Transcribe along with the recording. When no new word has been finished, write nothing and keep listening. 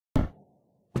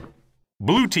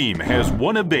Blue team has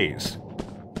won a base.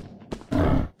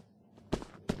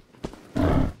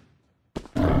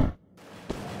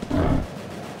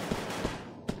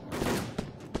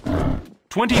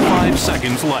 "25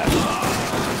 seconds left.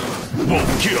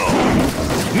 Wolf kill.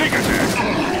 Sneak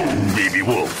attack. Baby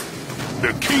wolf.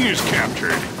 The king is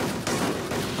captured.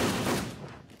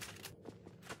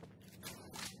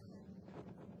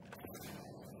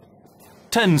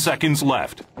 "10 seconds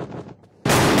left.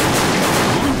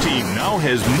 Blue team now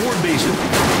has more bases.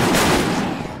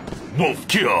 Wolf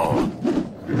kill.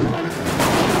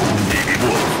 Baby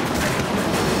wolf.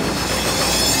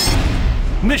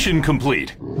 Mission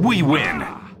complete. We win.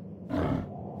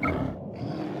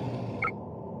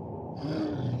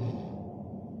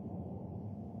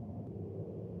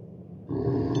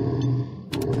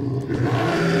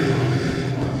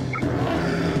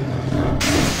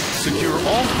 Secure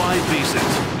all 5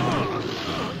 bases.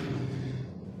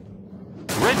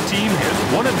 Red team has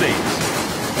won a base.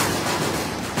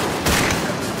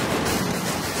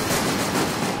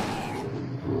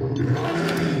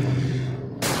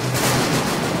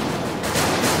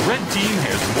 Red team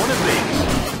has won a base.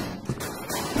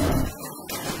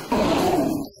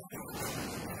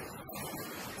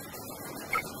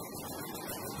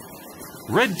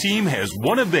 Red team has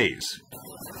won a base.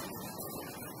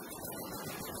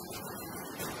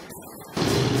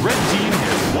 Red team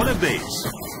has won a base.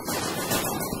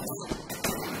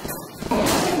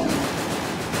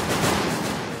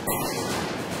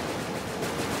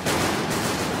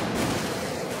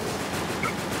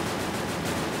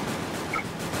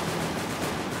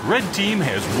 Red team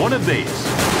has won a base.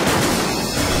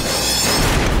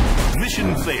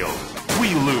 Mission failed.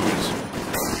 We lose.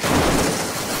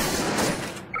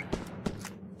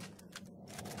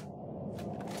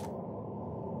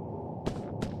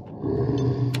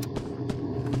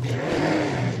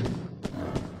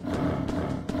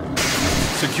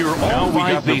 Secure all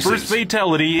 5 bases. The first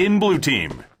fatality in blue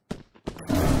team.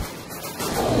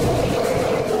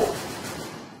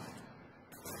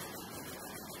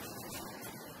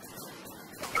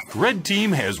 Red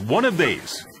team has won a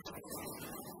base.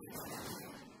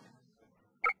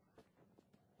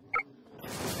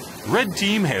 Red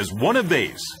team has won a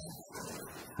base.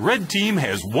 Red team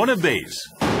has won a base.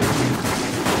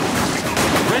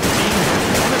 Red team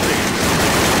has won a base.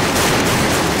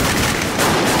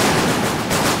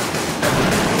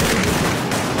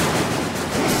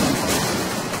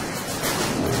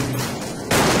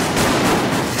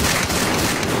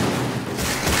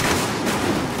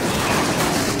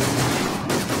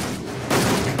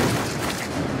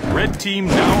 Red team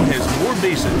now has more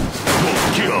bases.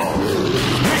 Wolf kill.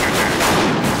 Sneak attack.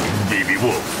 Baby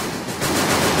wolf.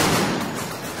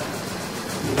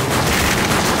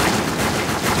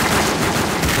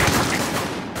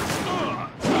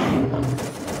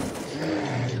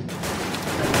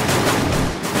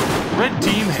 Red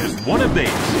team has won a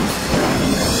base.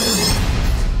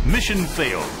 Mission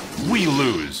failed. We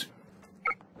lose.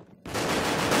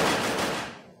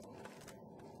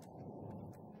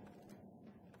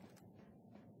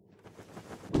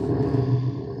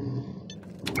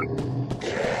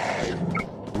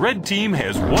 Red team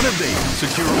has won a base.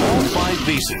 Secure all 5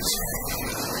 bases.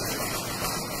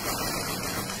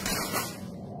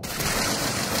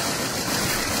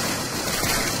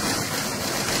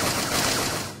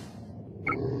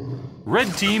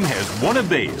 Red team has won a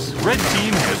base. Red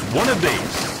team has won a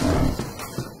base.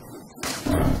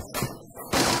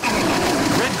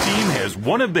 Red team has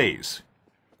won a base.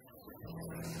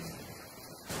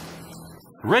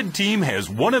 Red team has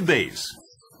won a base.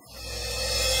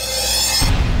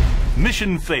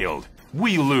 Mission failed.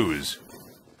 We lose.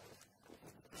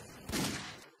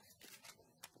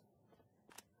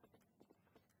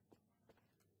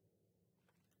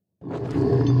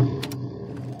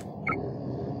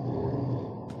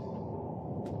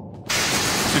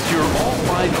 Secure all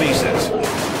 5 bases.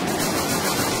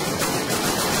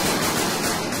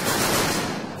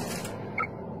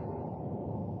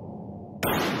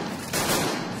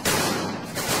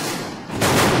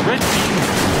 Red team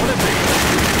has won a base.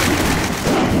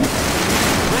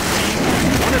 Red team has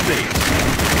won a base.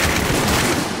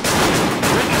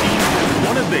 Red team has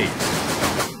won a base.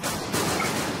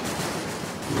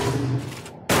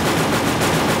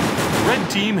 Red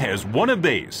team has won a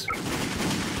base.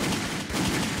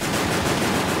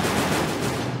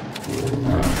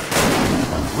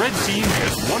 Red team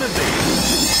has won a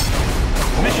base.